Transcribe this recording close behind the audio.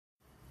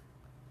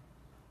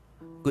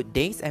Good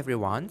days,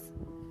 everyone.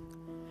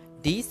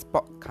 This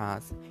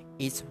podcast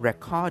is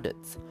recorded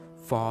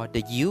for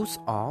the use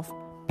of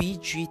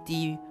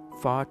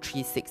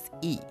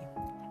PGT436E,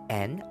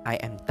 and I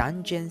am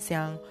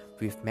Xiang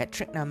with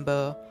metric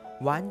number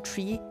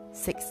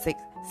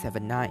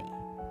 136679.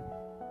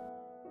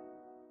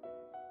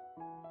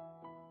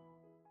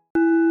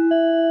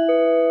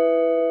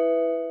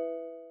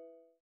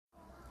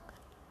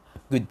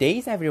 Good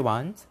days,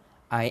 everyone.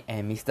 I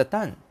am Mr.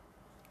 Tan.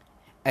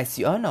 As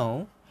you all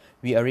know,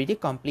 we already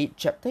complete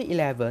chapter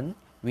 11,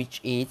 which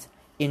is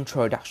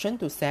Introduction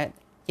to Set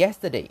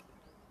yesterday.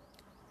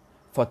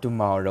 For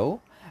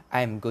tomorrow,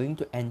 I am going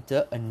to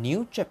enter a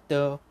new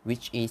chapter,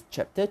 which is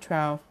chapter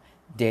 12,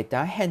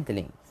 Data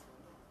Handling.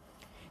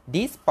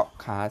 This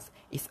podcast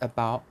is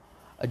about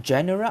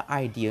general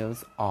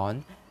ideas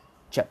on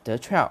chapter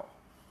 12.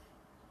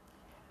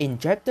 In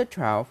chapter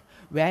 12,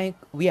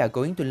 we are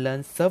going to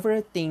learn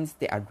several things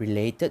that are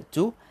related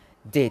to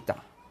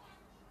data.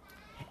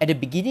 At the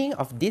beginning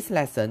of these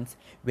lessons,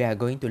 we are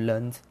going to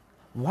learn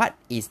what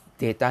is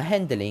data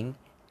handling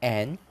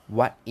and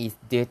what is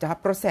data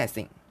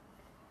processing.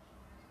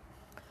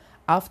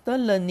 After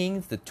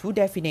learning the two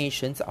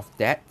definitions of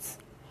that,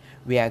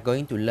 we are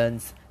going to learn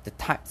the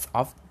types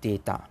of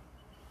data.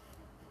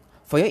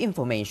 For your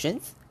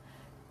information,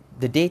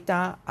 the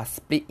data are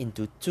split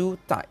into two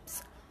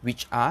types,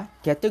 which are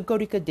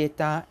categorical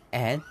data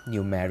and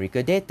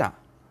numerical data.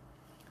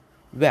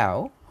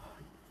 Well,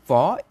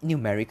 for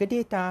numerical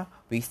data,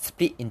 we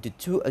split into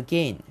two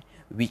again,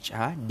 which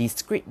are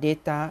discrete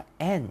data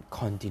and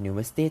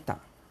continuous data.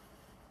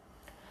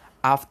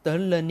 After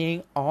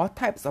learning all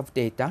types of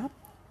data,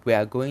 we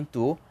are going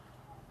to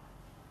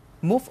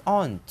move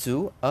on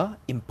to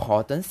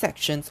important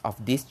sections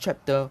of this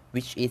chapter,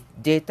 which is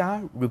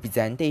data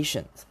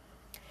representations.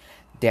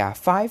 There are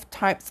 5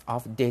 types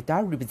of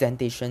data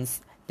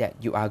representations that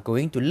you are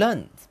going to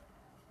learn,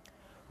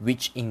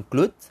 which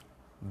includes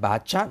bar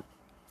chart,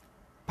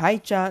 pie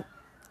chart,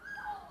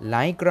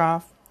 line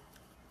graph,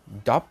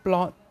 dot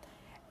plot,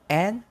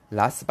 and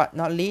last but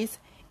not least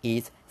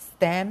is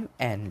stem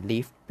and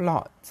leaf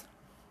plot.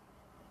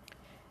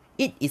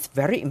 It is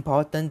very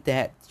important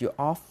that you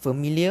are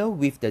familiar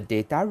with the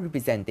data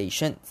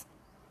representations.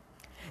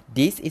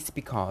 This is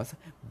because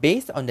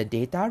based on the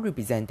data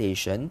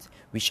representations,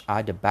 which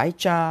are the bar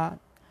chart,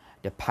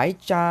 the pie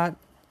chart,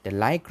 the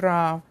line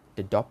graph,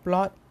 the dot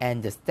plot,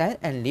 and the stem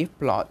and leaf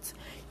plots,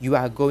 you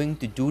are going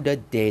to do the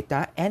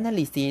data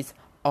analysis,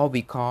 or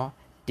we call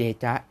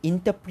data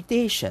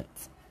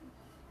interpretations.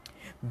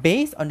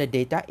 Based on the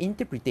data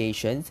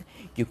interpretations,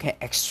 you can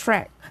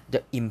extract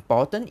the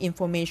important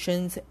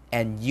information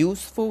and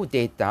useful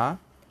data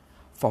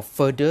for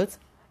further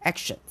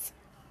actions.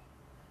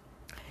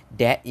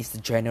 That is the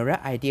general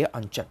idea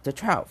on chapter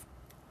 12.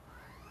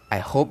 I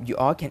hope you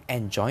all can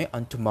enjoy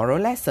on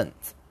tomorrow's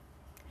lessons.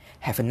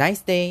 Have a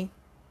nice day.